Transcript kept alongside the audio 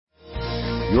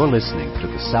You're listening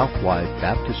to the Southwide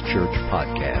Baptist Church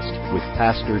podcast with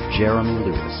Pastor Jeremy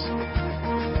Lewis.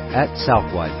 At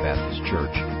Southwide Baptist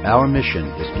Church, our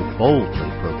mission is to boldly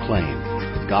proclaim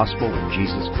the gospel of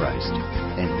Jesus Christ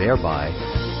and thereby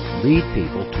lead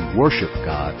people to worship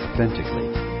God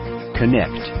authentically,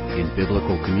 connect in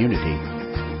biblical community,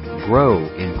 grow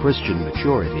in Christian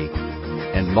maturity,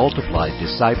 and multiply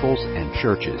disciples and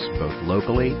churches both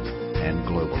locally and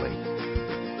globally.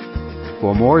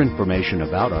 For more information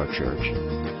about our church,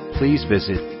 please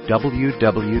visit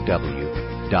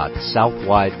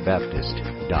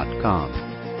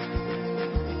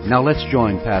www.southwidebaptist.com. Now let's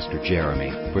join Pastor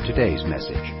Jeremy for today's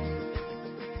message.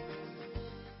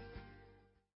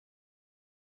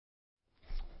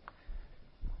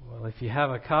 Well, if you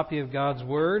have a copy of God's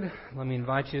Word, let me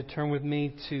invite you to turn with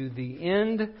me to the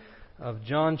end of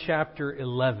John chapter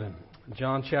 11.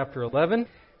 John chapter 11,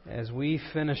 as we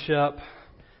finish up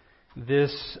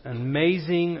this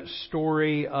amazing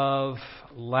story of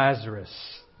Lazarus.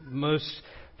 Most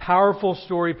powerful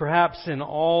story perhaps in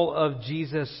all of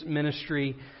Jesus'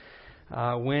 ministry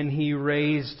when He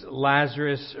raised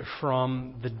Lazarus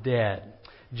from the dead.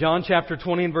 John chapter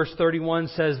 20 and verse 31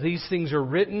 says, "These things are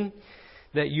written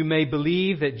that you may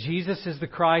believe that Jesus is the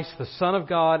Christ, the Son of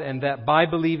God, and that by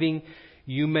believing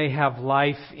you may have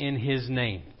life in His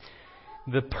name."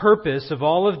 The purpose of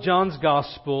all of John's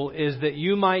Gospel is that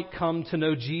you might come to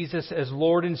know Jesus as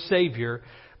Lord and Savior,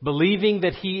 believing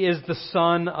that He is the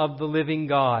Son of the living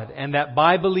God, and that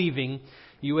by believing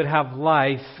you would have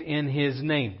life in His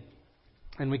name.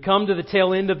 And we come to the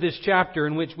tail end of this chapter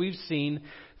in which we've seen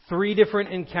three different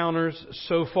encounters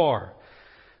so far.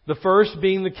 The first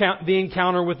being the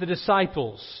encounter with the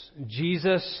disciples.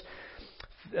 Jesus,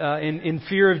 in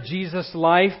fear of Jesus'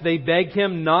 life, they begged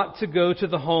Him not to go to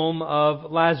the home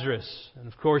of Lazarus. And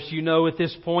of course, you know at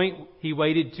this point, He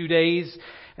waited 2 days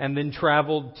and then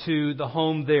traveled to the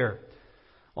home there.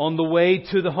 On the way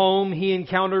to the home, He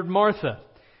encountered Martha.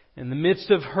 In the midst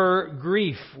of her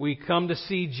grief, we come to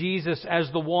see Jesus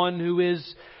as the one who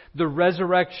is the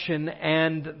resurrection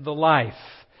and the life.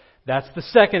 That's the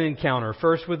second encounter.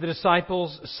 First with the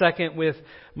disciples, second with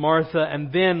Martha,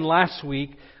 and then last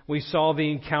week we saw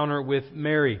the encounter with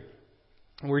Mary,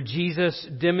 where Jesus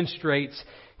demonstrates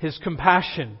His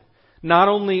compassion, not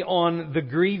only on the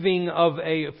grieving of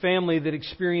a family that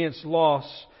experienced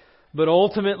loss, but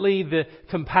ultimately the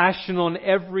compassion on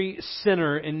every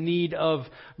sinner in need of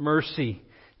mercy.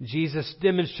 Jesus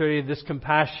demonstrated this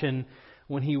compassion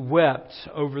when He wept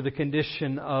over the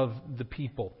condition of the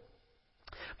people.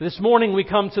 This morning we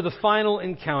come to the final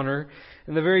encounter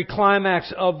and the very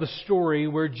climax of the story,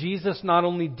 where Jesus not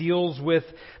only deals with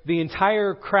the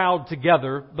entire crowd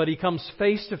together, but He comes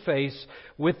face to face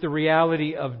with the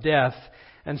reality of death,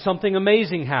 and something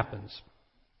amazing happens.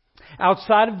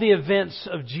 Outside of the events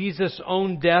of Jesus'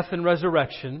 own death and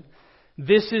resurrection,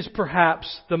 this is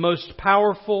perhaps the most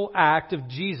powerful act of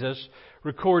Jesus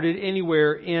recorded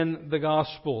anywhere in the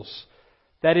Gospels.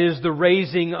 That is the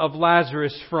raising of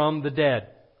Lazarus from the dead.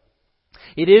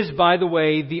 It is, by the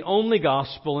way, the only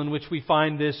Gospel in which we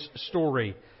find this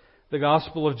story, the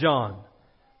Gospel of John.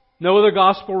 No other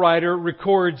Gospel writer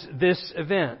records this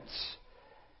event.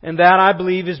 And that, I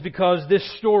believe, is because this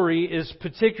story is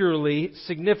particularly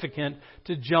significant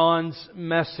to John's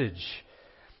message.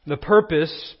 The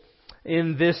purpose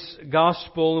in this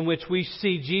Gospel in which we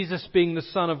see Jesus being the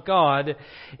Son of God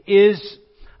is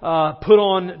put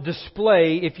on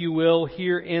display, if you will,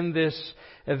 here in this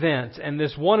event. And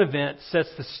this one event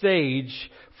sets the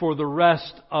stage for the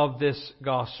rest of this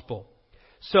Gospel.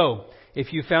 So,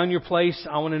 if you found your place,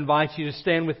 I want to invite you to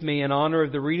stand with me in honor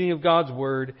of the reading of God's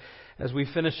Word as we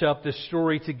finish up this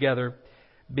story together,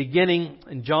 beginning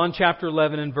in John chapter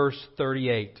 11 and verse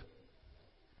 38.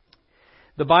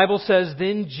 The Bible says,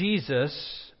 "Then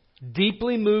Jesus,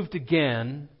 deeply moved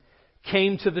again,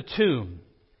 came to the tomb.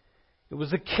 It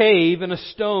was a cave, and a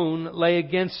stone lay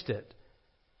against it.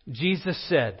 Jesus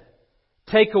said,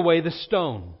 'Take away the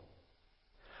stone.'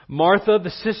 Martha,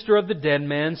 the sister of the dead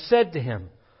man, said to Him,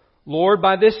 'Lord,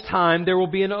 by this time there will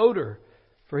be an odor,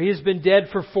 for he has been dead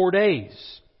for 4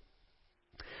 days.'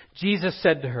 Jesus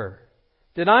said to her,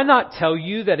 'Did I not tell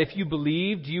you that if you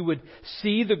believed, you would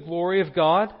see the glory of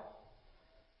God?'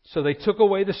 So they took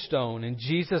away the stone, and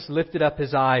Jesus lifted up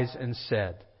His eyes and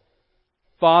said,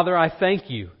 'Father, I thank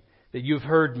you that you have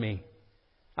heard me.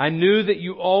 I knew that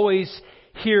you always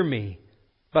hear me,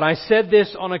 but I said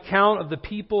this on account of the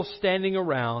people standing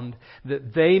around,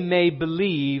 that they may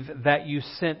believe that you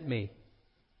sent me.'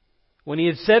 When He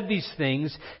had said these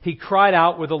things, He cried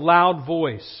out with a loud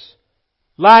voice,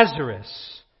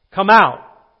 'Lazarus, come out!'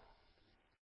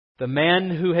 The man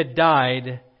who had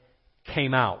died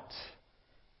came out,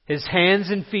 his hands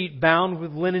and feet bound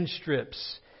with linen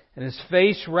strips, and his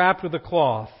face wrapped with a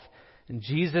cloth. And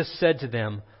Jesus said to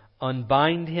them,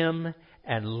 "Unbind him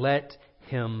and let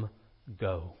him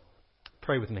go."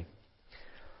 Pray with me.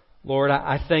 Lord,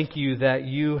 I thank you that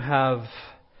you have,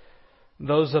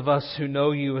 those of us who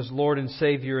know you as Lord and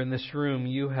Savior in this room,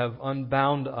 you have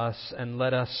unbound us and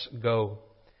let us go.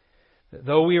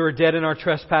 Though we were dead in our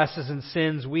trespasses and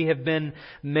sins, we have been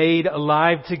made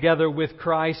alive together with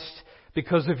Christ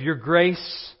because of your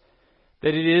grace,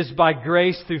 that it is by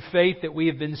grace through faith that we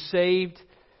have been saved,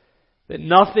 that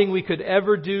nothing we could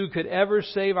ever do could ever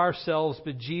save ourselves,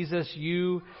 but Jesus,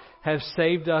 you have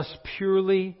saved us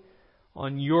purely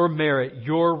on your merit,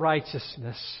 your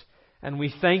righteousness. And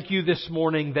we thank you this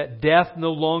morning that death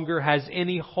no longer has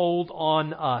any hold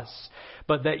on us,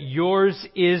 but that yours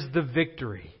is the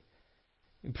victory.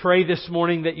 We pray this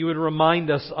morning that you would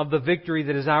remind us of the victory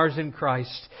that is ours in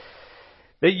Christ,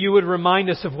 that you would remind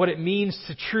us of what it means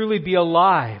to truly be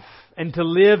alive and to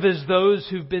live as those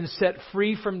who've been set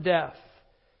free from death.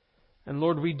 And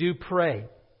Lord, we do pray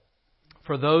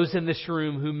for those in this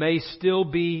room who may still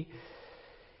be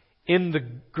in the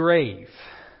grave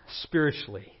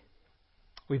spiritually.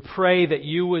 We pray that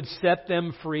you would set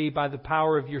them free by the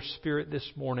power of your Spirit this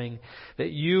morning, that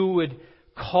you would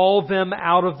call them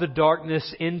out of the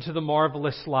darkness into the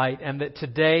marvelous light, and that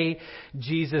today,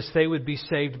 Jesus, they would be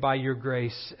saved by your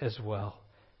grace as well.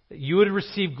 That you would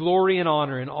receive glory and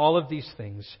honor in all of these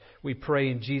things. We pray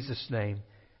in Jesus' name.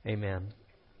 Amen.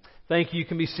 Thank you. You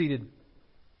can be seated.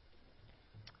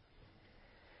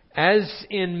 As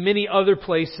in many other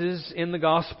places in the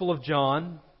Gospel of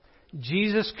John,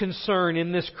 Jesus' concern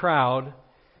in this crowd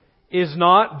is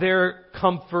not their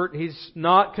comfort. He's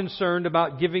not concerned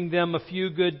about giving them a few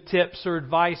good tips or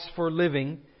advice for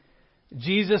living.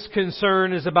 Jesus'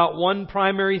 concern is about one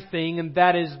primary thing, and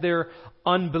that is their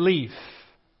unbelief.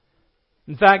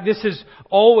 In fact, this is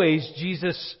always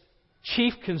Jesus'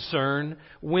 chief concern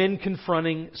when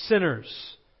confronting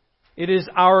sinners. It is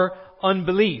our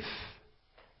unbelief.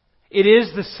 It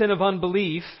is the sin of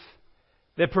unbelief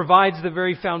that provides the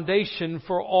very foundation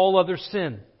for all other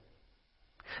sin.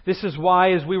 This is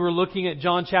why, as we were looking at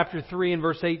John chapter 3 and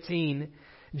verse 18,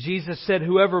 Jesus said,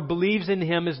 "Whoever believes in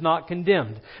Him is not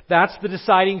condemned." That's the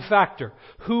deciding factor.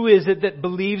 Who is it that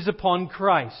believes upon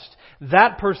Christ?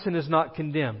 That person is not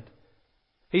condemned.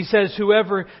 He says,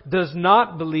 "Whoever does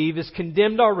not believe is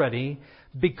condemned already,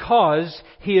 because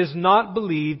he has not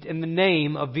believed in the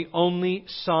name of the only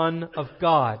Son of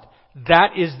God."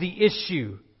 That is the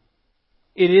issue.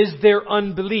 It is their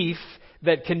unbelief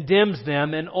that condemns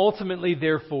them, and ultimately,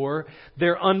 therefore,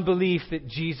 their unbelief that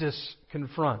Jesus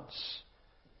confronts.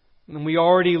 And we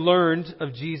already learned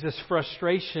of Jesus'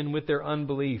 frustration with their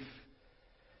unbelief.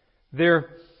 Their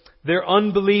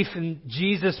unbelief in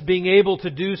Jesus being able to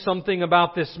do something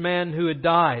about this man who had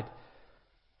died.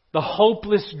 The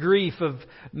hopeless grief of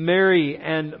Mary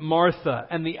and Martha,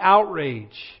 and the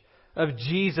outrage of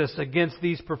Jesus against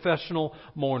these professional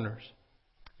mourners.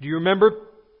 Do you remember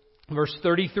verse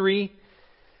 33?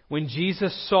 When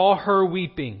Jesus saw her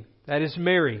weeping, that is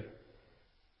Mary,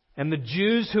 and the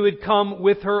Jews who had come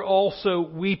with her also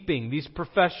weeping, these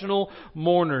professional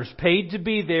mourners paid to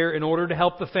be there in order to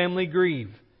help the family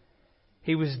grieve,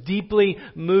 he was deeply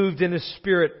moved in his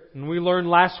spirit. And we learned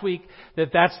last week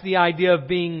that that's the idea of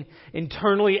being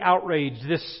internally outraged,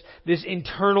 this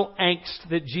internal angst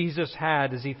that Jesus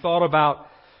had as he thought about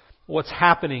what's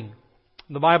happening.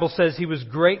 The Bible says he was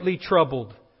greatly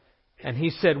troubled. And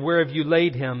he said, "Where have you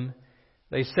laid him?"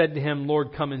 They said to him,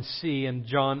 "Lord, come and see." In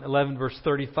John 11 verse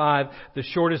 35, the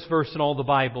shortest verse in all the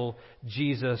Bible,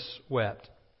 Jesus wept.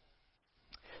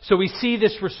 So we see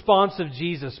this response of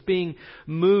Jesus being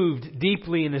moved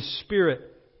deeply in his spirit,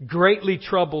 greatly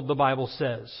troubled, the Bible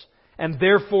says, and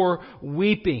therefore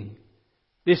weeping.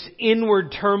 This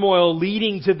inward turmoil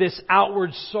leading to this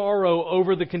outward sorrow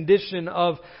over the condition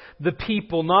of the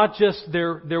people, not just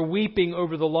their weeping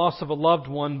over the loss of a loved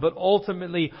one, but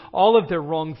ultimately all of their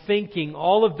wrong thinking,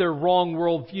 all of their wrong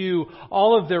worldview,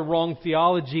 all of their wrong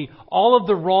theology, all of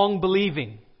the wrong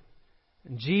believing.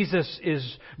 And Jesus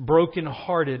is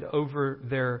brokenhearted over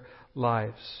their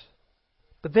lives.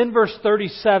 But then verse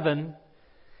 37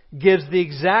 gives the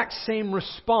exact same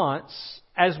response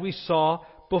as we saw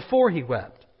before he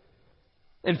wept.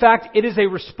 In fact, it is a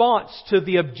response to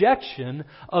the objection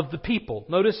of the people.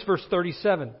 Notice verse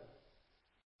 37.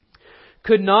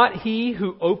 "Could not he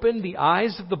who opened the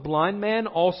eyes of the blind man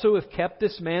also have kept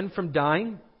this man from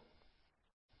dying?"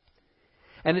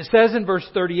 And it says in verse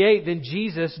 38, "Then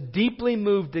Jesus, deeply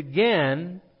moved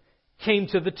again, came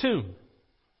to the tomb."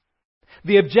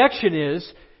 The objection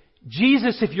is,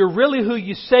 Jesus, if you're really who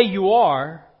you say you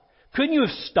are, couldn't you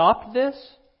have stopped this?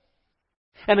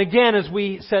 And again, as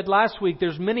we said last week,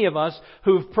 there's many of us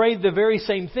who have prayed the very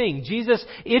same thing. Jesus,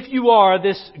 if you are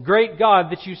this great God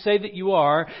that you say that you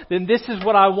are, then this is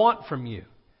what I want from you.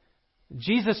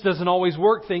 Jesus doesn't always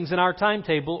work things in our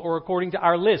timetable or according to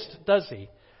our list, does He?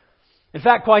 In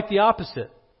fact, quite the opposite.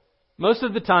 Most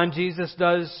of the time, Jesus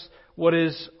does what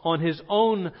is on His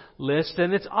own list,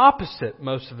 and it's opposite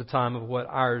most of the time of what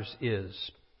ours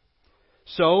is.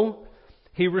 So,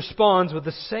 He responds with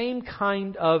the same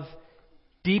kind of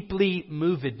deeply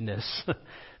movedness,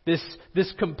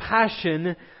 this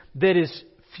compassion that is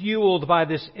fueled by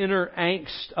this inner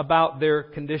angst about their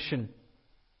condition.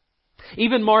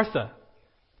 Even Martha,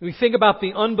 we think about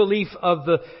the unbelief of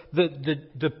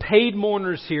the paid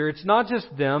mourners here. It's not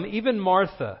just them. Even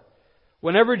Martha,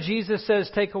 whenever Jesus says,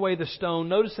 take away the stone,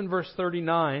 notice in verse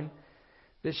 39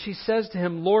 that she says to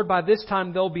Him, Lord, by this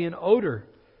time there'll be an odor,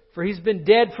 for He's been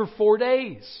dead for 4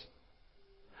 days.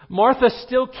 Martha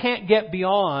still can't get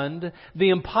beyond the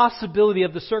impossibility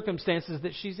of the circumstances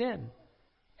that she's in.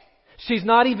 She's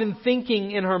not even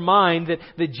thinking in her mind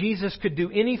that Jesus could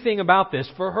do anything about this.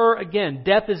 For her, again,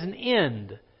 death is an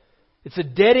end. It's a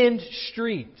dead-end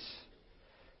street.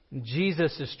 And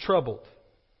Jesus is troubled,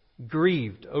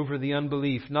 grieved over the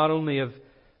unbelief, not only of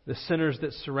the sinners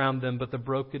that surround them, but the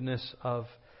brokenness of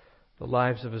the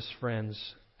lives of His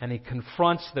friends. And He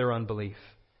confronts their unbelief.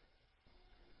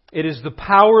 It is the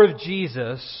power of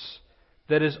Jesus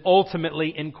that is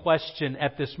ultimately in question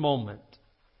at this moment.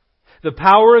 The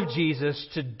power of Jesus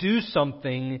to do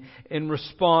something in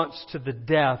response to the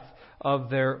death of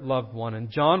their loved one. And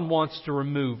John wants to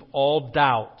remove all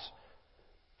doubt.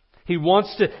 He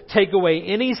wants to take away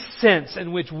any sense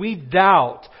in which we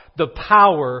doubt the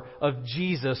power of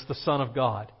Jesus, the Son of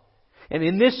God. And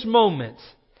in this moment,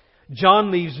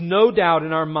 John leaves no doubt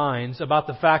in our minds about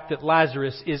the fact that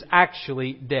Lazarus is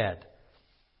actually dead.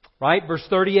 Right? Verse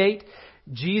 38,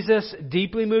 Jesus,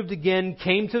 deeply moved again,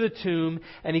 came to the tomb,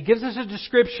 and He gives us a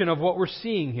description of what we're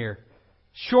seeing here.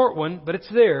 Short one, but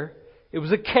it's there. It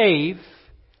was a cave,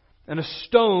 and a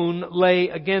stone lay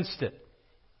against it.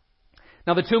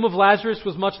 Now, the tomb of Lazarus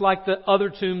was much like the other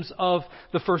tombs of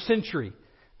the first century.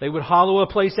 They would hollow a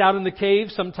place out in the cave,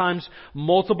 sometimes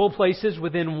multiple places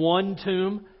within one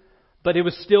tomb. But it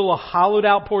was still a hollowed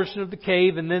out portion of the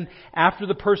cave, and then after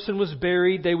the person was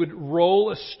buried, they would roll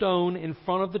a stone in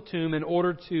front of the tomb in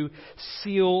order to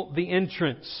seal the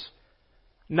entrance.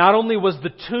 Not only was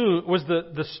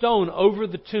the stone over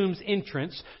the tomb's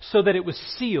entrance so that it was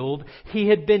sealed, he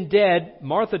had been dead,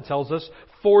 Martha tells us,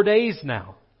 4 days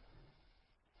now.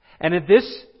 And at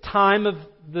this time of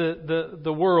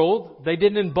the world, they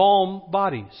didn't embalm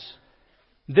bodies.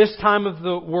 This time of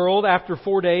the world, after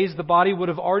 4 days, the body would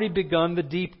have already begun the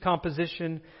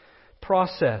decomposition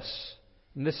process.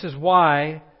 And this is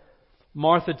why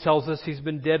Martha tells us he's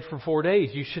been dead for 4 days.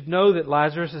 You should know that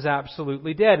Lazarus is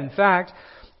absolutely dead. In fact,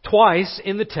 twice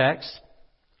in the text,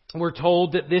 we're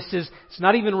told that it's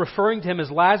not even referring to him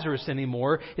as Lazarus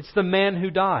anymore. It's the man who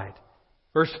died.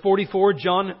 Verse 44,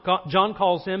 John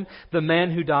calls him the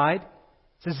man who died.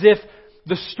 It's as if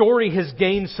the story has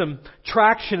gained some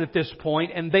traction at this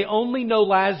point, and they only know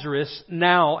Lazarus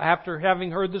now, after having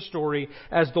heard the story,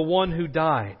 as the one who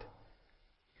died.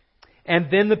 And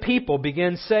then the people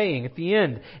begin saying at the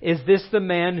end, is this the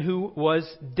man who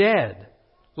was dead?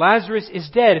 Lazarus is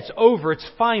dead. It's over. It's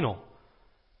final.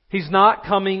 He's not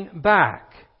coming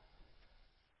back.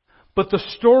 But the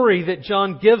story that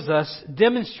John gives us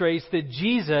demonstrates that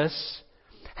Jesus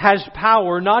has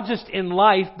power not just in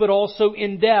life, but also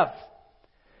in death.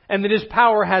 And that His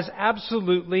power has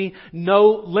absolutely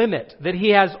no limit. That He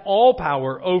has all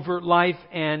power over life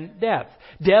and death.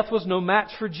 Death was no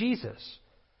match for Jesus.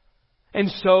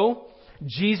 And so,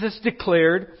 Jesus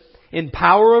declared in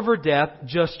power over death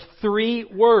just 3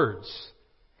 words.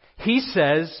 He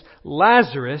says,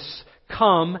 Lazarus,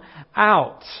 come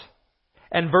out.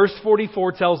 And verse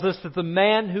 44 tells us that the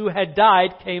man who had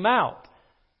died came out.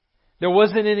 There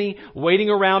wasn't any waiting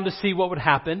around to see what would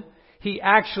happen. He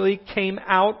actually came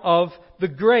out of the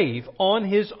grave on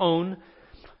His own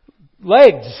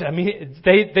legs. I mean,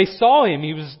 they saw Him.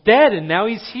 He was dead, and now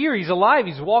He's here. He's alive.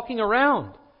 He's walking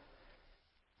around.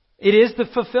 It is the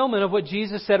fulfillment of what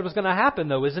Jesus said was going to happen,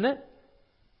 though, isn't it?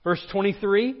 Verse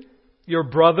 23, your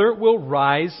brother will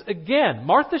rise again.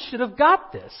 Martha should have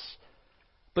got this,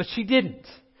 but she didn't.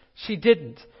 She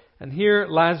didn't. And here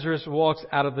Lazarus walks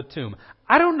out of the tomb.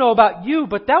 I don't know about you,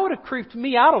 but that would have creeped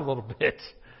me out a little bit.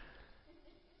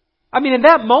 I mean, in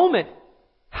that moment,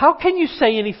 how can you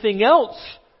say anything else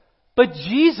but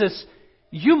Jesus,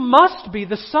 you must be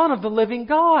the Son of the living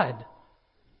God?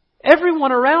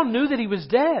 Everyone around knew that he was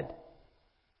dead.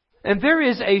 And there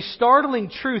is a startling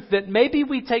truth that maybe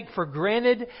we take for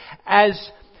granted as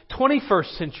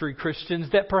 21st century Christians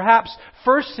that perhaps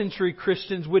first century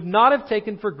Christians would not have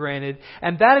taken for granted,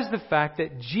 and that is the fact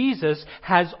that Jesus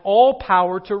has all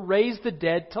power to raise the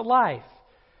dead to life.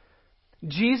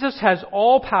 Jesus has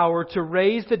all power to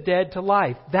raise the dead to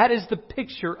life. That is the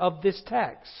picture of this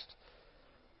text.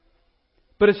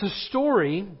 But it's a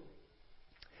story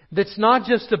that's not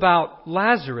just about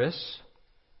Lazarus,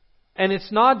 and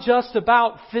it's not just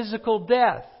about physical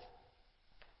death.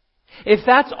 If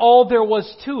that's all there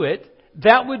was to it,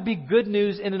 that would be good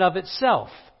news in and of itself.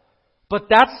 But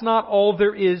that's not all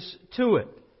there is to it.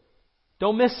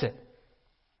 Don't miss it.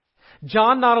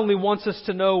 John not only wants us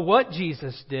to know what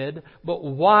Jesus did, but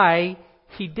why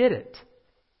He did it.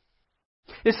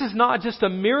 This is not just a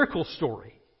miracle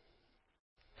story.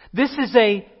 This is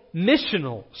a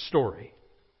missional story.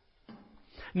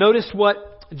 Notice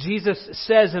what Jesus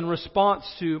says in response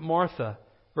to Martha,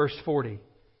 verse 40.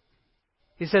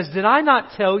 He says, "Did I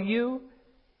not tell you,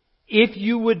 if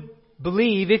you would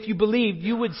believe, if you believed,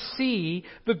 you would see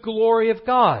the glory of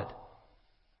God?"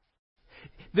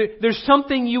 There's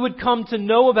something you would come to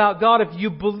know about God if you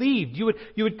believed. You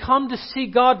would come to see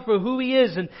God for who He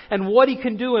is and what He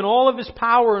can do and all of His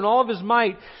power and all of His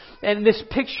might. And this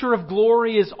picture of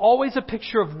glory is always a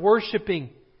picture of worshiping.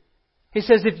 He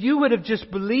says, if you would have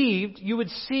just believed, you would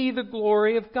see the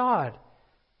glory of God.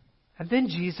 And then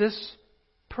Jesus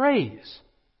prays.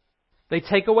 They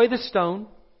take away the stone.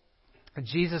 And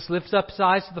Jesus lifts up His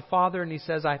eyes to the Father and He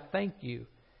says, "I thank you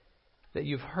that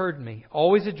you've heard me."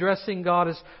 Always addressing God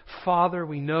as Father.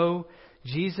 We know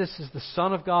Jesus is the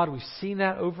Son of God. We've seen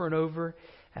that over and over.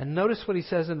 And notice what He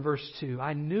says in verse 2.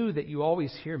 "I knew that you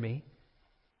always hear me."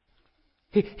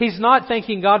 He's not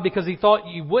thanking God because He thought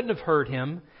you wouldn't have heard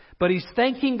Him, but He's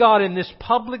thanking God in this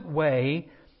public way,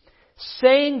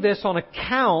 saying this on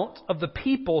account of the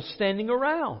people standing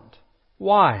around.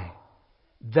 Why?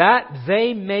 That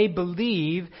they may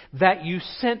believe that you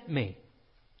sent me.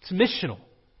 It's missional.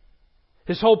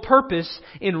 His whole purpose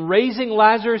in raising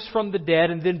Lazarus from the dead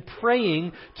and then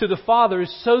praying to the Father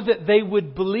is so that they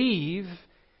would believe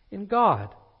in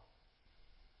God.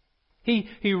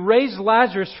 He raised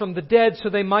Lazarus from the dead so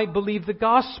they might believe the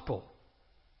gospel.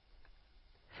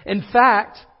 In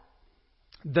fact,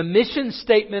 the mission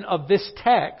statement of this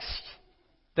text,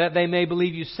 that they may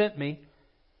believe you sent me,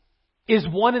 is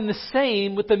one and the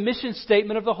same with the mission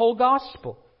statement of the whole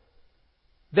gospel.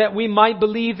 That we might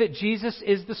believe that Jesus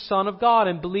is the Son of God,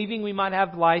 and believing we might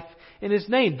have life in His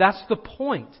name. That's the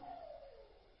point.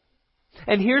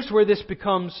 And here's where this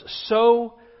becomes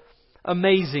so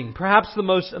amazing. Perhaps the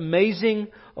most amazing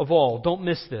of all. Don't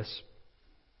miss this.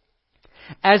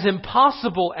 As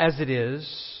impossible as it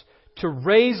is to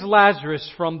raise Lazarus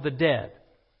from the dead,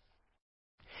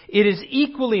 it is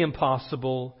equally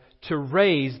impossible to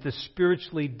raise the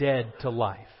spiritually dead to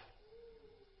life.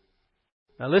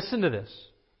 Now listen to this.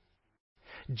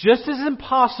 Just as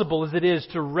impossible as it is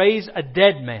to raise a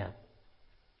dead man,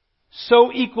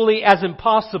 so equally as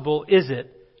impossible is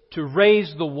it to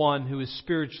raise the one who is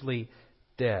spiritually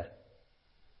dead.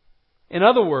 In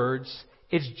other words,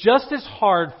 it's just as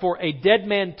hard for a dead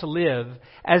man to live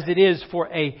as it is for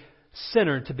a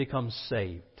sinner to become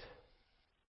saved.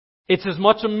 It's as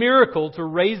much a miracle to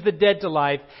raise the dead to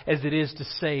life as it is to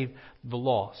save the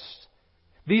lost.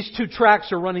 These two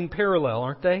tracks are running parallel,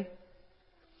 aren't they?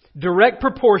 Direct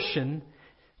proportion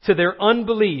to their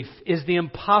unbelief is the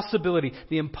impossibility.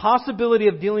 The impossibility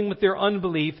of dealing with their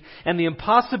unbelief and the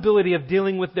impossibility of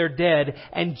dealing with their dead.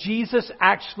 And Jesus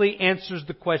actually answers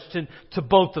the question to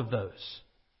both of those.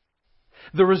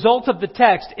 The result of the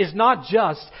text is not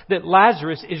just that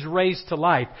Lazarus is raised to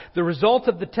life. The result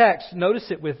of the text,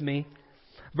 notice it with me,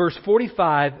 verse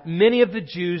 45, "Many of the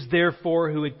Jews,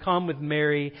 therefore, who had come with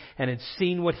Mary and had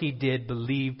seen what He did,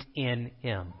 believed in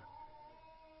Him."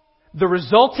 The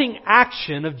resulting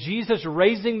action of Jesus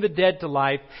raising the dead to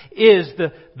life is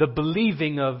the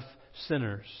believing of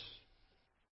sinners.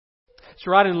 It's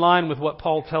right in line with what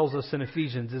Paul tells us in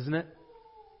Ephesians, isn't it?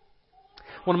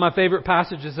 One of my favorite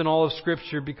passages in all of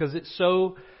Scripture because it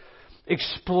so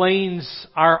explains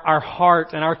our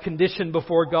heart and our condition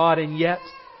before God and yet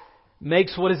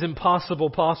makes what is impossible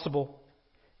possible.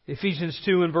 Ephesians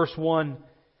 2 and verse 1.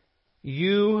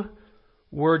 "You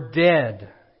were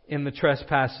dead in the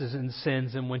trespasses and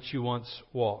sins in which you once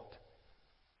walked."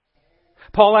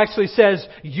 Paul actually says,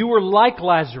 you were like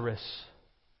Lazarus.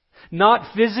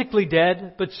 Not physically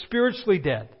dead, but spiritually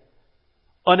dead.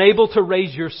 Unable to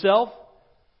raise yourself.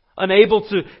 Unable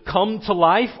to come to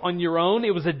life on your own.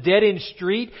 It was a dead-end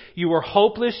street. You were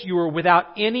hopeless. You were without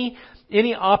any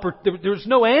There was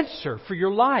no answer for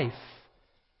your life.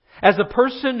 As a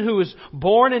person who was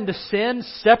born into sin,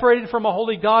 separated from a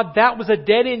holy God, that was a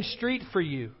dead-end street for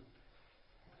you.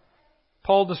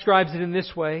 Paul describes it in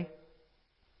this way.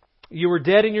 You were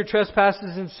dead in your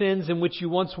trespasses and sins in which you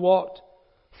once walked,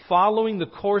 following the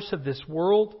course of this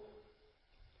world.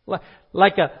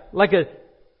 Like a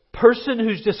person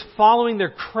who's just following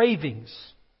their cravings.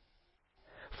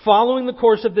 Following the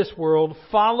course of this world,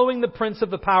 following the prince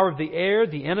of the power of the air,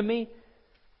 the enemy,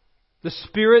 the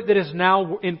spirit that is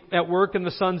now at work in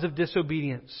the sons of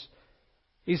disobedience.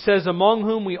 He says, among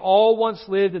whom we all once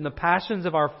lived in the passions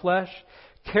of our flesh,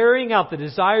 carrying out the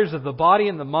desires of the body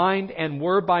and the mind, and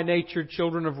were by nature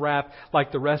children of wrath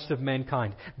like the rest of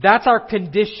mankind. That's our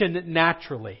condition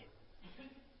naturally.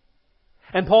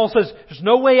 And Paul says, there's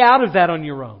no way out of that on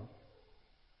your own.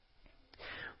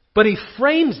 But he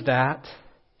frames that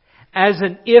as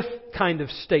an if kind of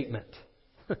statement.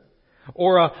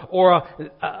 or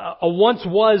a once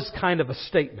was kind of a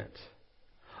statement.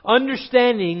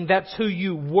 Understanding that's who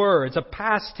you were. It's a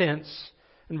past tense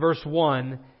in verse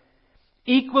 1.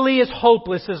 Equally as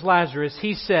hopeless as Lazarus,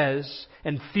 he says,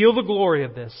 and feel the glory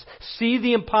of this. See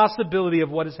the impossibility of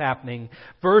what is happening.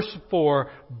 Verse 4,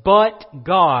 but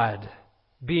God,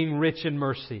 being rich in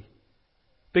mercy,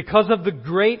 because of the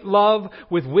great love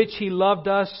with which He loved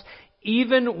us,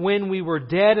 even when we were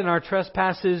dead in our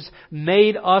trespasses,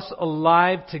 made us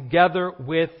alive together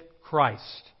with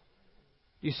Christ.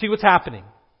 You see what's happening?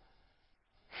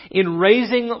 In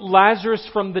raising Lazarus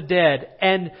from the dead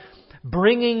and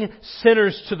bringing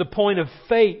sinners to the point of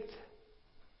faith,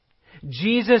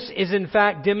 Jesus is in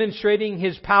fact demonstrating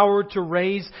His power to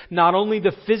raise not only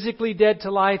the physically dead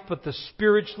to life, but the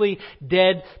spiritually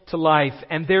dead to life.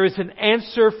 And there is an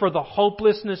answer for the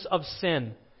hopelessness of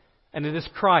sin. And it is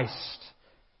Christ.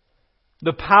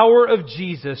 The power of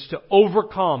Jesus to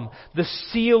overcome the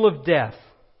seal of death.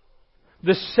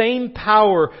 The same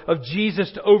power of Jesus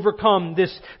to overcome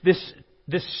this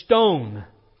stone.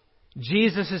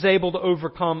 Jesus is able to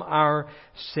overcome our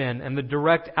sin. And the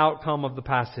direct outcome of the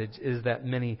passage is that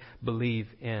many believe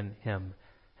in Him.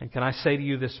 And can I say to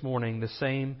you this morning, the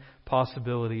same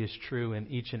possibility is true in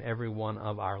each and every one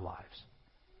of our lives.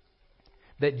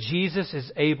 That Jesus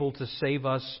is able to save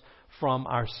us from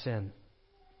our sin.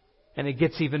 And it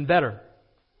gets even better.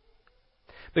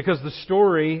 Because the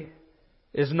story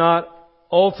is not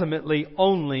ultimately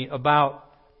only about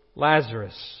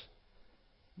Lazarus.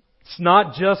 It's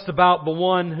not just about the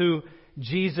one who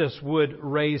Jesus would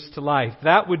raise to life.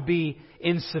 That would be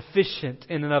insufficient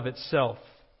in and of itself.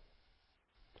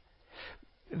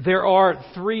 There are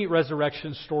 3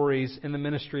 resurrection stories in the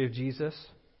ministry of Jesus.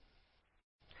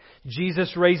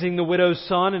 Jesus raising the widow's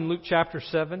son in Luke chapter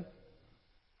 7.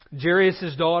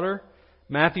 Jairus' daughter,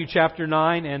 Matthew chapter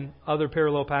 9, and other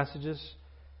parallel passages.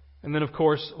 And then, of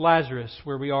course, Lazarus,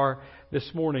 where we are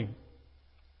this morning.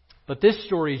 But this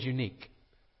story is unique.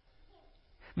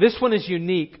 This one is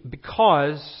unique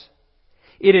because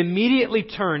it immediately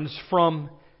turns from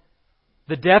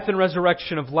the death and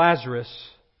resurrection of Lazarus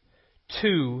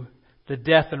to the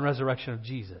death and resurrection of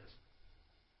Jesus.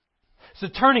 It's a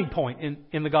turning point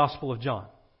in the Gospel of John.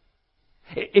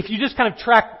 If you just kind of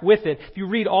track with it, if you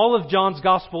read all of John's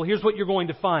Gospel, here's what you're going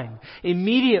to find.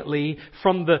 Immediately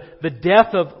from the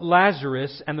death of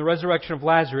Lazarus and the resurrection of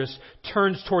Lazarus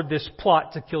turns toward this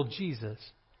plot to kill Jesus.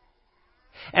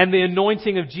 And the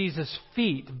anointing of Jesus'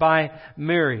 feet by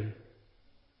Mary.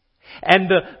 And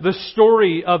the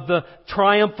story of the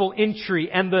triumphal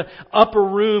entry and the upper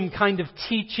room kind of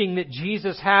teaching that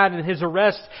Jesus had in His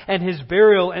arrest and His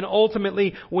burial. And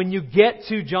ultimately, when you get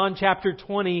to John chapter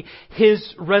 20,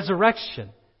 His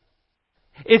resurrection.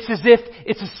 It's as if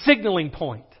it's a signaling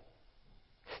point.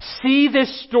 See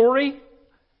this story?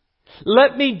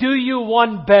 Let me do you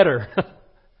one better.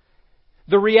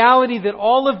 The reality that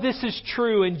all of this is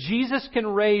true and Jesus can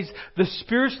raise the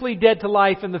spiritually dead to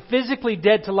life and the physically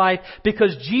dead to life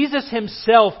because Jesus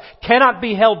Himself cannot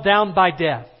be held down by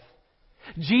death.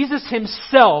 Jesus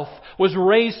Himself was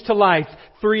raised to life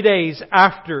 3 days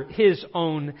after His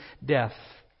own death.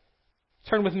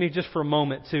 Turn with me just for a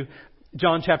moment to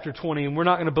John chapter 20, and we're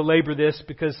not going to belabor this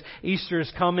because Easter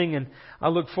is coming and I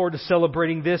look forward to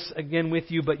celebrating this again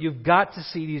with you, but you've got to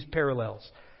see these parallels.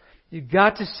 You've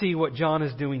got to see what John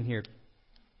is doing here.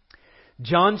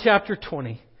 John chapter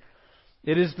 20.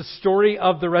 It is the story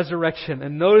of the resurrection.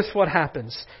 And notice what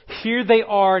happens. Here they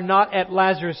are, not at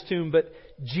Lazarus' tomb, but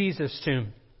Jesus'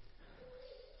 tomb.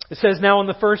 It says, now on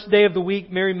the first day of the week,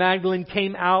 Mary Magdalene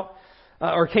came to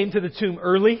the tomb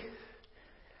early,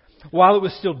 while it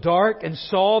was still dark, and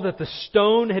saw that the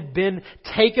stone had been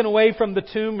taken away from the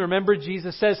tomb. Remember,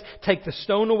 Jesus says, take the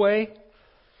stone away.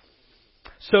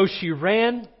 So she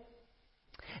ran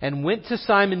and went to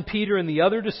Simon Peter and the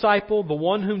other disciple, the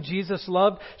one whom Jesus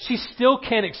loved. She still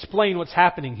can't explain what's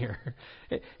happening here.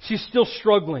 She's still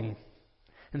struggling.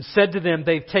 And said to them,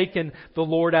 they've taken the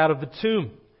Lord out of the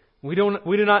tomb. We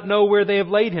do not know where they have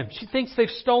laid him. She thinks they've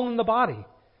stolen the body.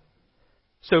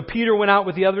 So Peter went out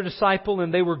with the other disciple,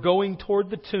 and they were going toward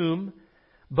the tomb.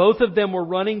 Both of them were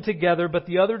running together, but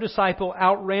the other disciple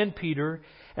outran Peter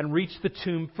and reached the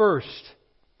tomb first.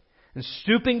 And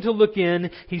stooping to look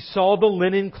in, he saw the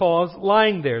linen cloths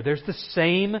lying there. There's the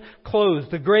same clothes,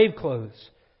 the grave clothes.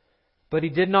 But he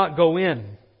did not go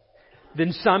in.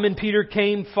 Then Simon Peter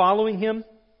came following him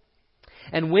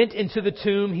and went into the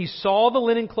tomb. He saw the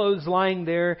linen clothes lying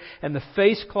there and the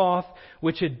face cloth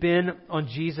which had been on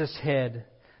Jesus' head,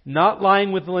 not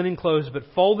lying with the linen clothes, but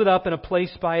folded up in a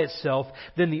place by itself.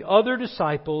 Then the other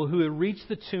disciple who had reached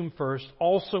the tomb first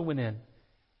also went in,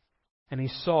 and he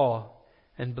saw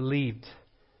and believed.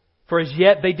 For as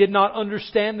yet they did not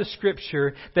understand the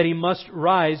Scripture that he must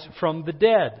rise from the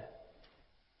dead.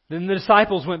 Then the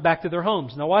disciples went back to their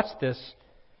homes. Now watch this.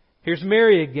 Here's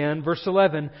Mary again, verse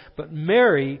 11. But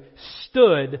Mary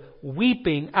stood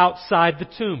weeping outside the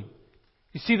tomb.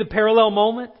 You see the parallel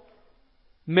moment?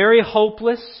 Mary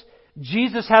hopeless,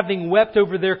 Jesus having wept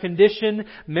over their condition,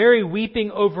 Mary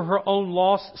weeping over her own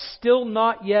loss, still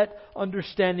not yet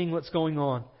understanding what's going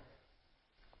on.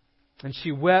 And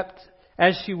she wept.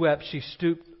 As she wept, she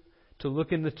stooped to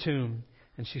look in the tomb,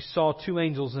 and she saw two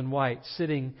angels in white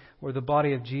sitting where the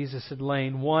body of Jesus had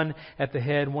lain, one at the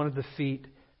head, one at the feet.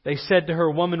 They said to her,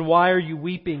 Woman, why are you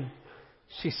weeping?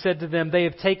 She said to them, They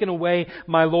have taken away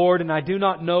my Lord, and I do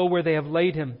not know where they have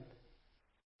laid him.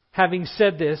 Having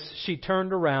said this, she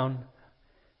turned around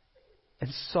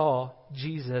and saw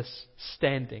Jesus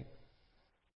standing.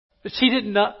 But she did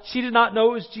not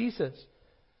know it was Jesus.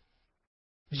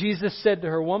 Jesus said to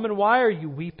her, Woman, why are you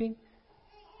weeping?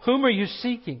 Whom are you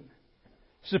seeking?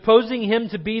 Supposing him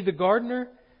to be the gardener?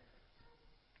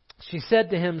 She said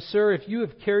to him, Sir, if you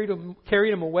have carried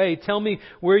him away, tell me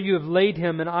where you have laid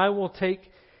him, and I will take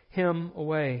him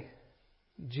away.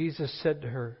 Jesus said to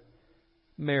her,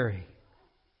 Mary.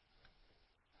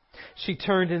 She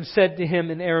turned and said to him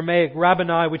in Aramaic,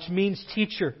 Rabboni, which means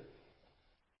teacher.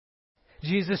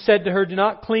 Jesus said to her, Do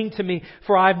not cling to me,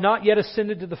 for I have not yet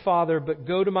ascended to the Father, but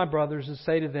go to my brothers and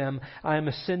say to them, I am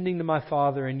ascending to my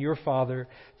Father and your Father,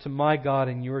 to my God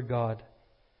and your God.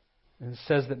 And it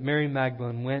says that Mary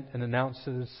Magdalene went and announced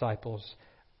to the disciples,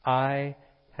 I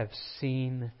have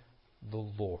seen the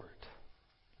Lord.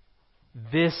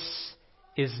 This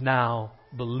is now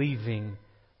believing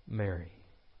Mary.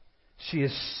 She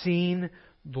has seen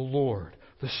the Lord.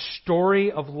 The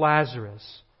story of Lazarus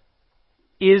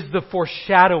is the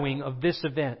foreshadowing of this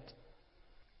event.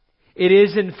 It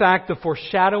is in fact the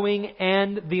foreshadowing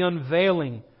and the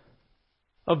unveiling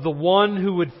of the one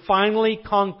who would finally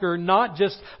conquer not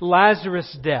just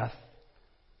Lazarus' death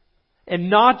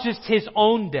and not just his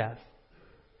own death.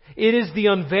 It is the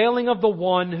unveiling of the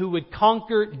one who would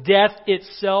conquer death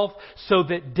itself so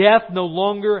that death no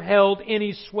longer held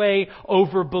any sway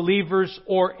over believers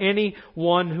or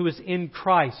anyone who is in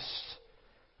Christ,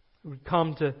 who would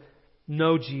come to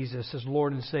know Jesus as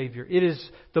Lord and Savior. It is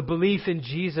the belief in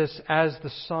Jesus as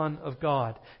the Son of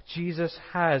God. Jesus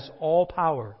has all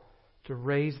power to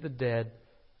raise the dead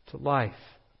to life.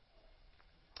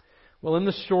 Well, in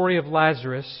the story of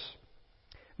Lazarus,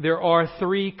 there are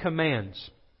 3 commands.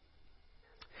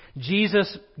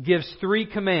 Jesus gives 3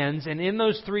 commands, and in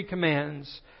those 3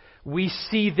 commands, we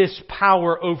see this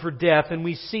power over death, and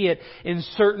we see it in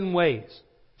certain ways.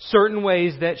 Certain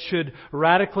ways that should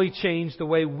radically change the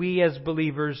way we as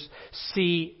believers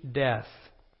see death.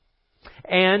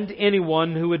 And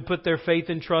anyone who would put their faith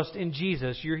and trust in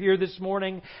Jesus. You're here this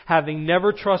morning having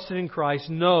never trusted in Christ.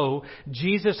 No,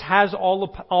 Jesus has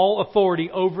all authority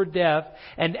over death,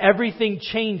 and everything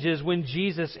changes when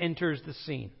Jesus enters the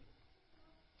scene.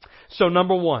 So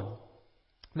number 1,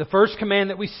 the first command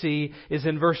that we see is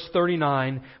in verse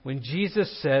 39 when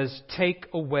Jesus says, Take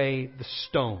away the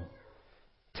stone.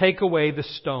 Take away the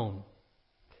stone.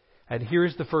 And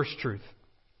here's the first truth.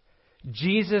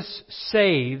 Jesus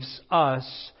saves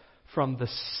us from the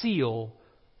seal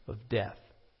of death.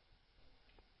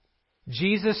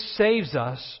 Jesus saves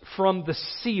us from the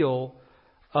seal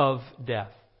of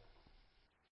death.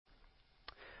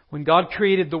 When God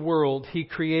created the world, He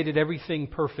created everything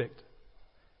perfect.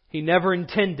 He never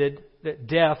intended that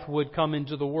death would come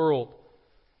into the world.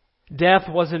 Death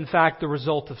was in fact the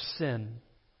result of sin.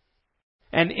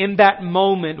 And in that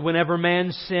moment, whenever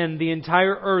man sinned, the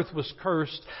entire earth was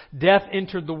cursed. Death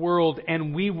entered the world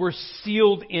and we were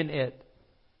sealed in it.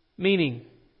 Meaning,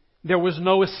 there was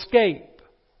no escape.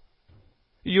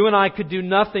 You and I could do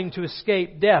nothing to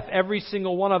escape death. Every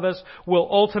single one of us will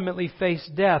ultimately face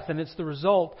death, and it's the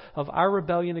result of our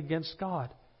rebellion against God.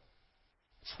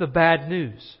 It's the bad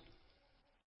news.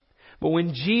 But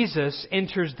when Jesus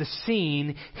enters the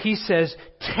scene, He says,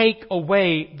 "Take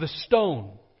away the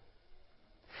stone."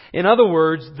 In other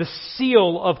words, the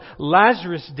seal of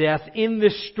Lazarus' death in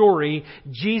this story,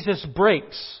 Jesus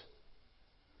breaks.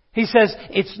 He says,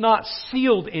 it's not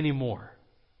sealed anymore.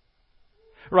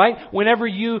 Right? Whenever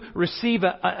you receive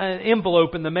an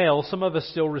envelope in the mail, some of us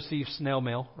still receive snail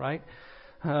mail, right?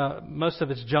 Most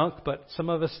of it's junk, but some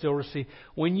of us still receive.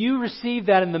 When you receive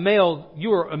that in the mail,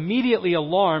 you are immediately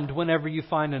alarmed whenever you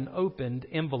find an opened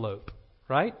envelope,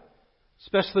 right?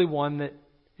 Especially one that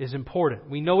is important.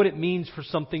 We know what it means for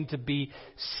something to be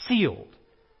sealed.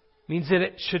 It means that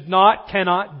it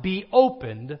cannot be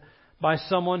opened by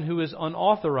someone who is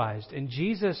unauthorized. And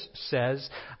Jesus says,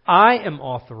 I am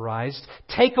authorized.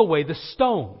 Take away the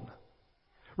stone.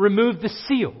 Remove the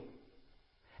seal.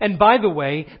 And by the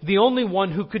way, the only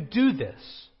one who could do this.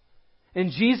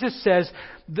 And Jesus says,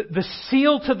 the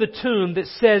seal to the tomb that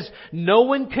says no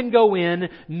one can go in,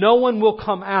 no one will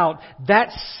come out, that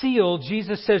seal,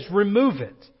 Jesus says, remove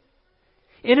it.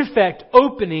 In effect,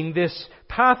 opening this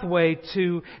pathway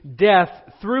to death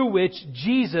through which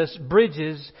Jesus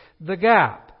bridges the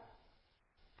gap.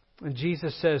 And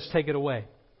Jesus says, take it away.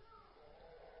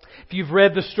 If you've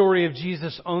read the story of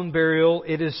Jesus' own burial,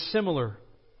 it is similar.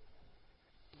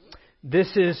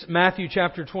 This is Matthew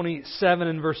chapter 27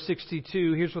 and verse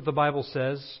 62. Here's what the Bible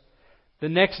says. The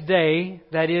next day,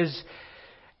 that is,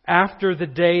 after the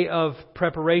day of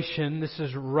preparation, this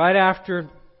is right after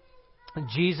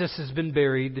Jesus has been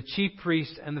buried, the chief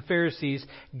priests and the Pharisees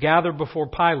gathered before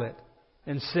Pilate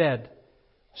and said,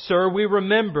 Sir, we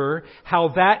remember how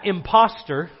that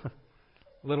impostor,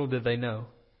 little did they know,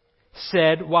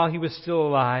 said while he was still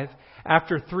alive,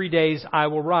 after 3 days I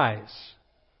will rise.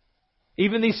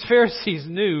 Even these Pharisees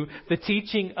knew the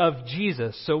teaching of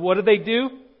Jesus. So what do?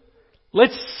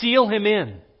 Let's seal him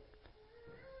in.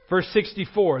 Verse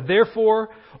 64, Therefore,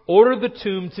 order the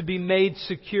tomb to be made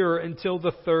secure until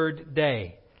the third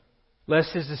day,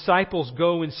 lest his disciples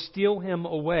go and steal him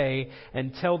away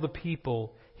and tell the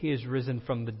people he is risen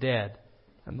from the dead.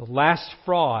 And the last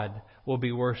fraud will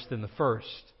be worse than the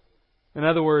first. In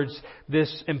other words,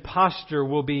 this impostor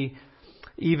will be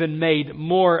even made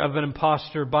more of an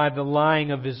impostor by the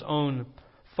lying of his own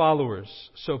followers.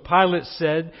 So Pilate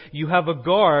said, You have a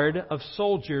guard of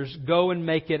soldiers. Go and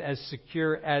make it as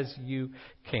secure as you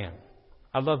can.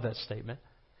 I love that statement.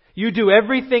 You do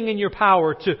everything in your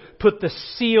power to put the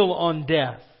seal on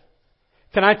death.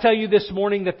 Can I tell you this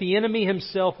morning that the enemy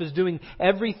himself is doing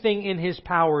everything in his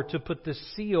power to put the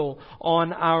seal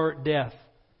on our death?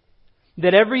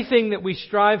 That everything that we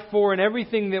strive for and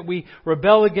everything that we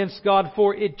rebel against God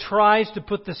for, it tries to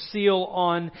put the seal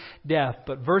on death.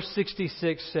 But verse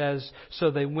 66 says,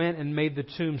 So they went and made the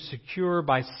tomb secure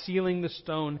by sealing the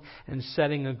stone and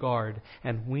setting a guard.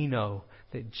 And we know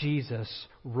that Jesus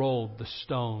rolled the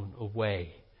stone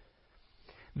away.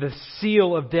 The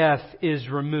seal of death is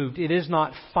removed. It is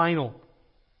not final.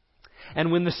 And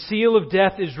when the seal of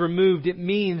death is removed, it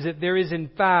means that there is in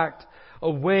fact a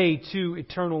way to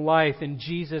eternal life, and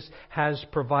Jesus has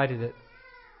provided it.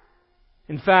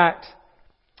 In fact,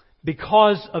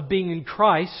 because of being in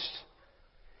Christ,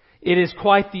 it is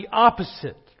quite the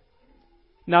opposite.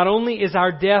 Not only is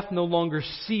our death no longer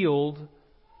sealed,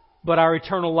 but our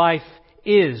eternal life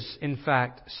is, in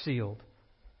fact, sealed.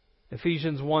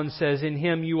 Ephesians 1 says, In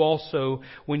Him you also,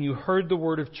 when you heard the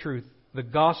word of truth, the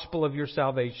gospel of your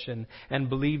salvation, and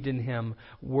believed in Him,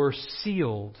 were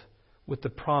sealed with the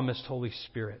promised Holy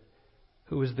Spirit,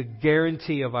 who is the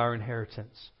guarantee of our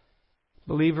inheritance.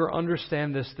 Believer,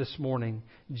 understand this morning.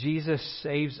 Jesus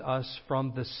saves us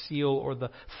from the seal or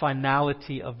the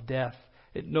finality of death.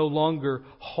 It no longer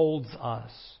holds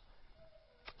us.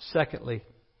 Secondly,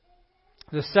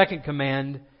 the second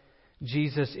command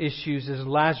Jesus issues is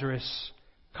Lazarus,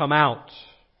 come out.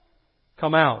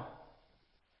 Come out.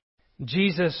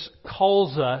 Jesus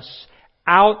calls us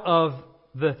out of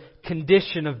the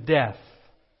condition of death.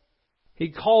 He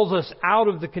calls us out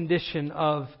of the condition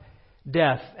of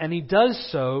death. And He does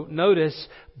so, notice,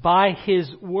 by His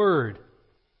word.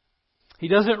 He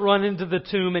doesn't run into the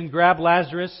tomb and grab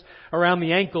Lazarus around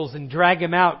the ankles and drag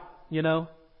him out,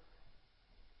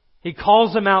 He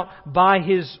calls him out by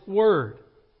His word.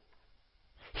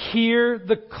 Hear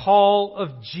the call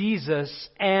of Jesus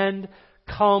and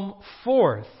come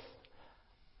forth.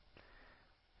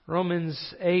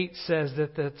 Romans 8 says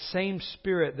that the same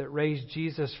Spirit that raised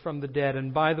Jesus from the dead,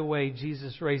 and by the way,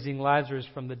 Jesus raising Lazarus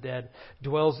from the dead,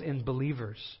 dwells in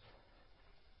believers.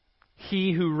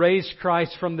 He who raised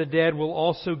Christ from the dead will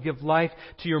also give life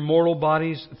to your mortal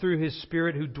bodies through His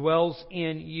Spirit who dwells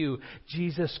in you.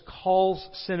 Jesus calls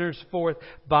sinners forth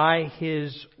by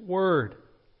His Word.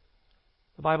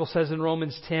 The Bible says in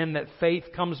Romans 10 that faith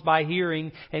comes by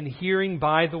hearing, and hearing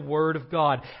by the Word of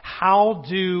God. How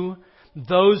do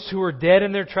those who are dead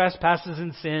in their trespasses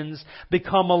and sins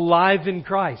become alive in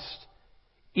Christ?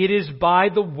 It is by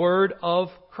the Word of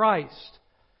Christ.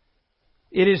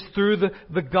 It is through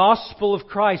the gospel of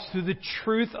Christ, through the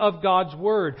truth of God's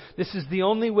Word. This is the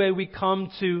only way we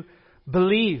come to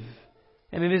believe.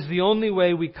 And it is the only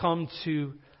way we come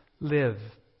to live.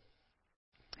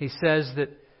 He says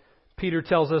that Peter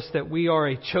tells us that we are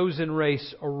a chosen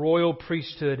race, a royal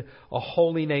priesthood, a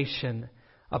holy nation,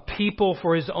 a people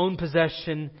for His own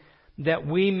possession, that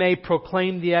we may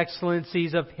proclaim the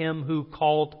excellencies of Him who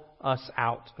called us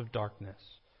out of darkness.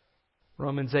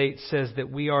 Romans 8 says that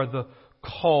we are the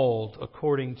called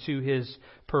according to His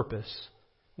purpose.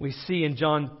 We see in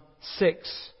John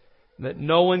 6 that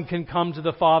no one can come to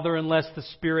the Father unless the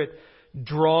Spirit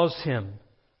draws him.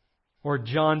 Or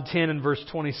John 10 and verse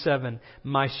 27,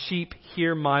 my sheep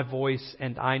hear my voice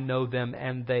and I know them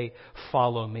and they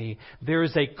follow me. There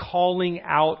is a calling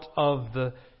out of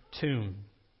the tomb.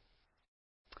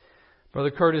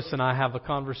 Brother Curtis and I have a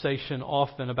conversation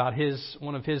often about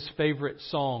one of his favorite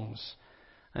songs.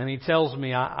 And he tells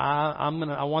me, I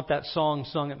want that song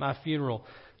sung at my funeral.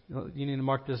 You need to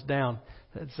mark this down.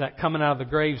 It's that coming out of the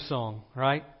grave song,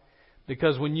 right?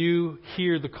 Because when you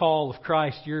hear the call of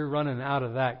Christ, you're running out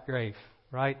of that grave,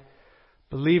 right?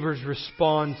 Believers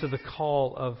respond to the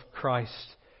call of Christ.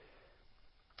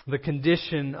 The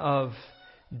condition of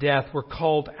death, we're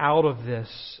called out of this.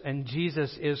 And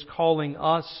Jesus is calling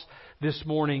us this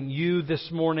morning, you this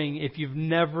morning, if you've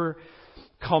never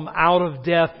come out of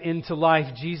death into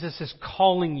life, Jesus is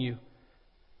calling you.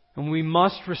 And we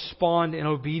must respond in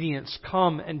obedience.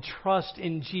 Come and trust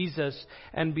in Jesus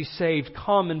and be saved.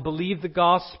 Come and believe the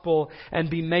gospel and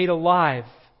be made alive.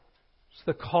 It's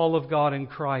the call of God in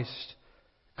Christ.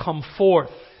 Come forth,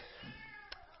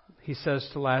 He says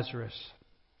to Lazarus.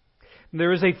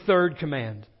 There is a third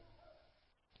command.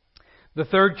 The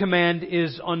third command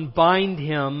is unbind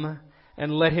him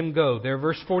and let him go. There,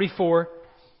 verse 44.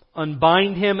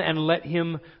 Unbind him and let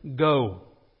him go.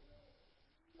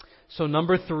 So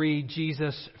number 3,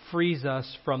 Jesus frees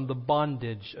us from the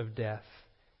bondage of death.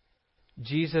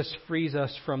 Jesus frees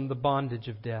us from the bondage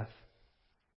of death.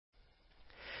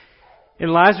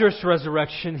 In Lazarus'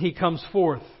 resurrection, he comes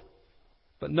forth.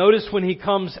 But notice when he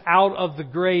comes out of the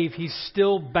grave, he's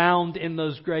still bound in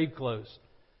those grave clothes.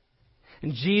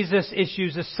 And Jesus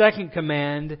issues a second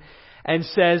command and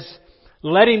says,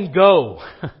 let him go.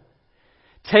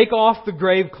 Take off the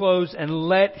grave clothes and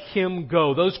let him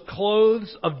go. Those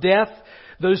clothes of death,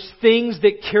 those things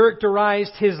that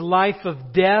characterized his life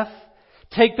of death,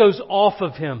 take those off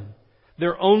of him.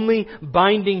 They're only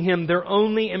binding him. They're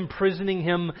only imprisoning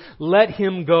him. Let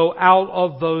him go out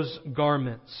of those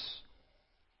garments.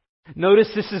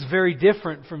 Notice this is very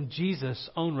different from Jesus'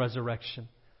 own resurrection.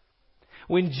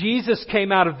 When Jesus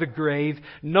came out of the grave,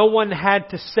 no one had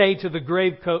to say to the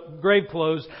grave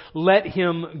clothes, let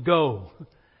him go.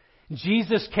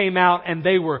 Jesus came out and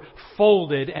they were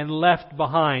folded and left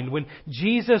behind. When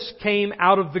Jesus came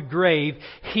out of the grave,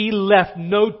 He left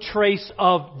no trace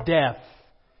of death.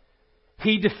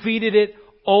 He defeated it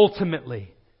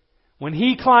ultimately. When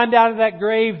He climbed out of that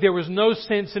grave, there was no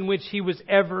sense in which He was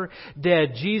ever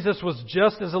dead. Jesus was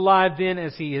just as alive then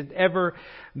as He had ever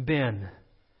been.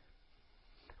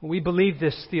 We believe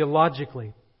this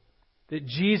theologically, that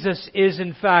Jesus is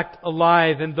in fact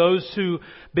alive, and those who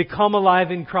become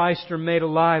alive in Christ are made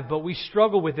alive, but we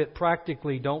struggle with it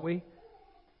practically, don't we?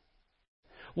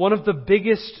 One of the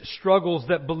biggest struggles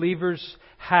that believers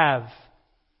have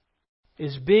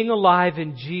is being alive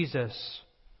in Jesus,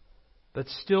 but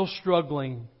still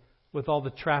struggling with all the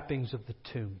trappings of the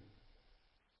tomb.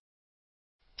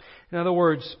 In other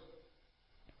words,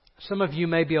 some of you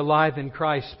may be alive in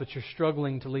Christ, but you're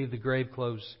struggling to leave the grave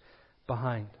clothes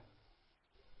behind.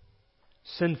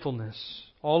 Sinfulness,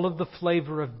 all of the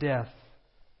flavor of death,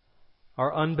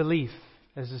 our unbelief,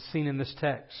 as is seen in this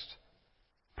text,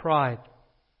 pride,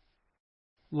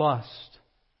 lust,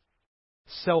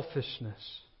 selfishness,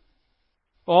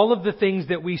 all of the things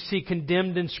that we see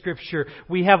condemned in Scripture,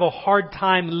 we have a hard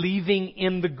time leaving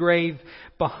in the grave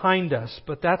behind us.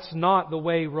 But that's not the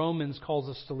way Romans calls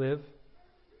us to live.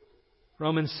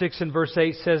 Romans 6 and verse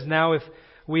 8 says, now if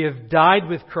we have died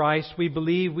with Christ, we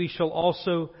believe we shall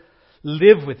also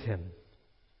live with Him.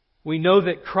 We know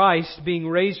that Christ, being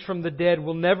raised from the dead,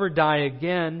 will never die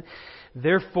again.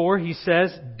 Therefore, he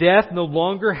says, death no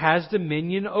longer has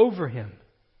dominion over him.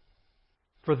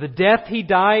 For the death he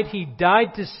died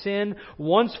to sin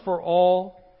once for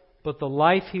all, but the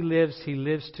life he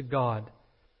lives to God.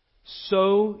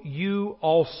 So you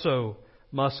also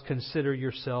must consider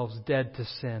yourselves dead to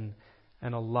sin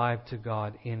and alive to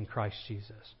God in Christ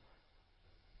Jesus.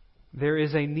 There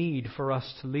is a need for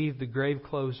us to leave the grave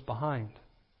clothes behind.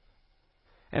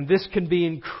 And this can be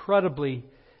incredibly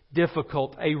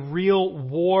difficult. A real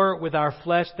war with our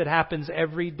flesh that happens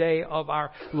every day of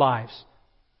our lives.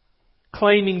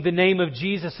 Claiming the name of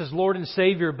Jesus as Lord and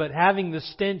Savior, but having the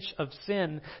stench of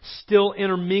sin still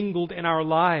intermingled in our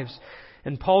lives.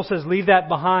 And Paul says, leave that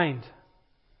behind.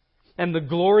 And the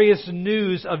glorious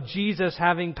news of Jesus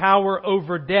having power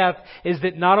over death is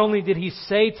that not only did He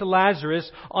say to Lazarus,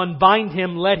 unbind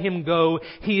him, let him go,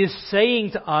 He is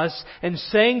saying to us and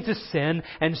saying to sin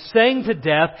and saying to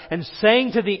death and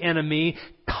saying to the enemy,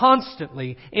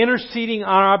 constantly interceding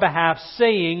on our behalf,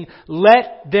 saying,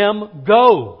 let them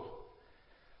go.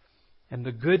 And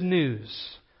the good news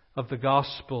of the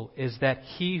gospel is that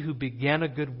He who began a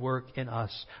good work in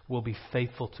us will be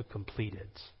faithful to complete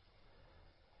it.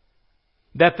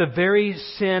 That the very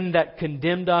sin that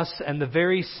condemned us and the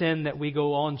very sin that we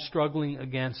go on struggling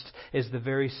against is the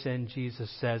very sin Jesus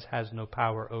says has no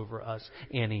power over us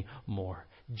anymore.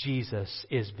 Jesus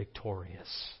is victorious.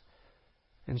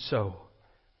 And so,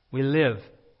 we live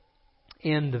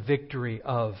in the victory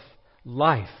of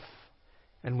life.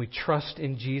 And we trust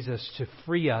in Jesus to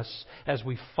free us as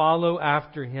we follow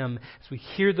after Him, as we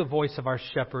hear the voice of our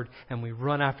shepherd and we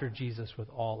run after Jesus with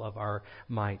all of our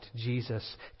might.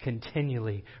 Jesus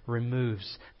continually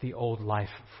removes the old life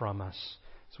from us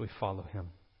as we follow Him.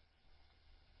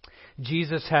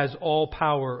 Jesus has all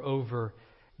power over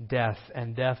death,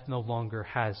 and death no longer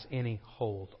has any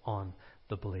hold on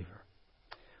the believer.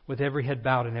 With every head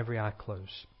bowed and every eye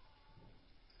closed.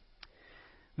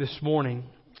 This morning,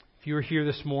 if you are here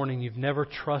this morning, you've never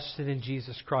trusted in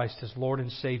Jesus Christ as Lord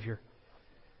and Savior,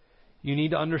 you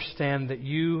need to understand that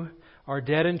you are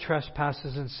dead in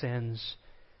trespasses and sins,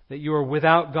 that you are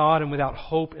without God and without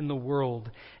hope in the world,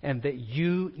 and that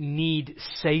you need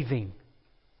saving.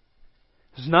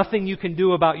 There's nothing you can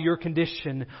do about your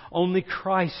condition. Only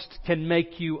Christ can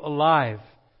make you alive.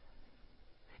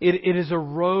 It is a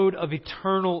road of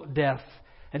eternal death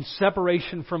and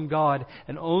separation from God,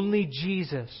 and only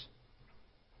Jesus,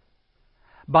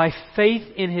 by faith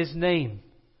in His name,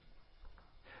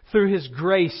 through His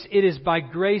grace, it is by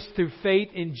grace through faith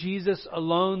in Jesus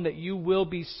alone that you will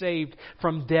be saved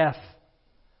from death.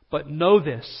 But know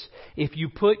this, if you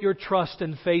put your trust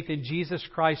and faith in Jesus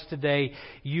Christ today,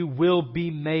 you will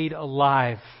be made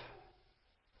alive.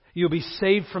 You'll be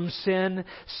saved from sin,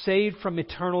 saved from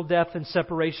eternal death and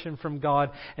separation from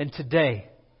God. And today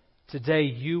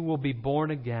you will be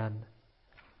born again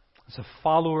as a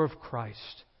follower of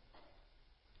Christ.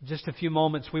 In just a few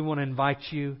moments, we want to invite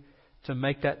you to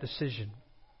make that decision.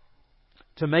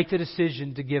 To make the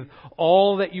decision to give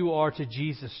all that you are to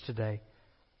Jesus today.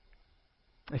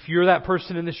 If you're that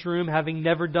person in this room, having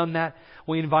never done that,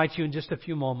 we invite you in just a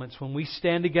few moments, when we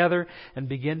stand together and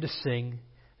begin to sing,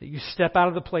 that you step out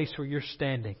of the place where you're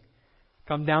standing.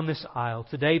 Come down this aisle.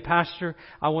 Today, Pastor,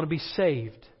 I want to be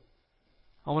saved.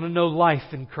 I want to know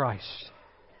life in Christ.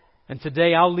 And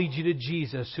today I'll lead you to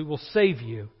Jesus, who will save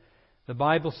you. The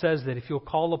Bible says that if you'll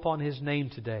call upon His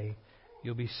name today,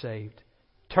 you'll be saved.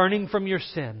 Turning from your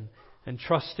sin and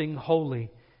trusting wholly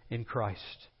in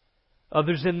Christ.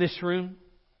 Others in this room,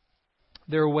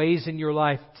 there are ways in your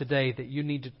life today that you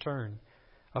need to turn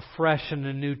afresh and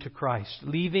anew to Christ,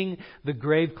 leaving the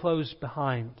grave clothes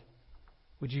behind.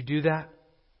 Would you do that?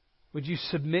 Would you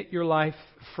submit your life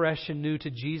fresh and new to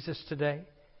Jesus today?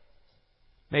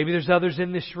 Maybe there's others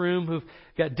in this room who've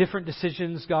got different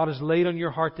decisions God has laid on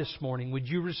your heart this morning. Would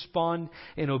you respond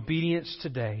in obedience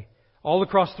today? All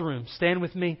across the room, stand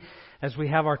with me as we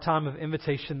have our time of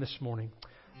invitation this morning.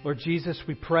 Lord Jesus,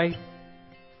 we pray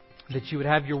that You would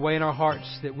have Your way in our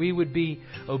hearts, that we would be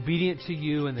obedient to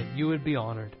You, and that You would be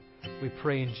honored. We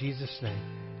pray in Jesus' name.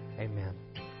 Amen.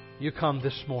 You come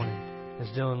this morning as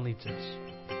Dylan leads us.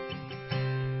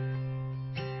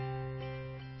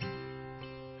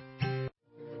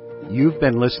 You've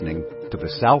been listening to the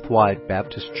Southwide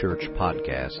Baptist Church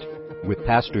podcast with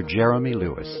Pastor Jeremy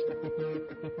Lewis.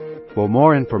 For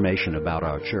more information about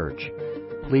our church,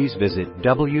 please visit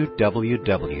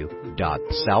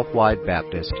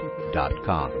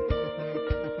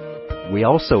www.southwidebaptist.com. We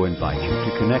also invite you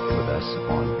to connect with us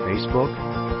on Facebook,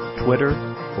 Twitter,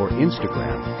 or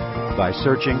Instagram by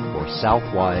searching for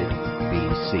Southwide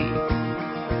BC.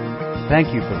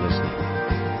 Thank you for listening,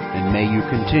 and may you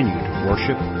continue to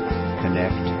worship,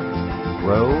 connect,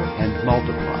 grow, and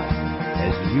multiply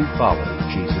as you follow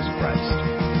Jesus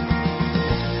Christ.